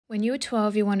When you were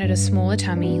 12, you wanted a smaller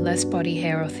tummy, less body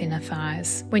hair or thinner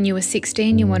thighs. When you were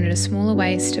 16, you wanted a smaller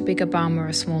waist, a bigger bum or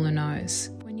a smaller nose.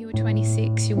 When you were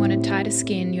 26, you wanted tighter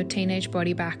skin, your teenage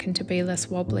body back and to be less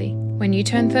wobbly. When you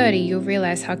turn 30, you'll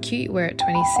realise how cute you were at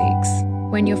 26.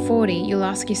 When you're 40, you'll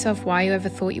ask yourself why you ever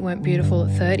thought you weren't beautiful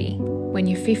at 30. When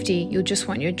you're 50, you'll just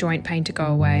want your joint pain to go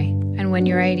away. And when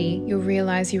you're 80, you'll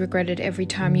realise you regretted every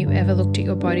time you ever looked at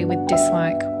your body with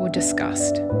dislike or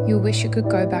disgust. You'll wish you could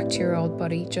go back to your old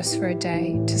body just for a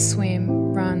day to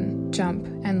swim, run, jump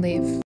and live.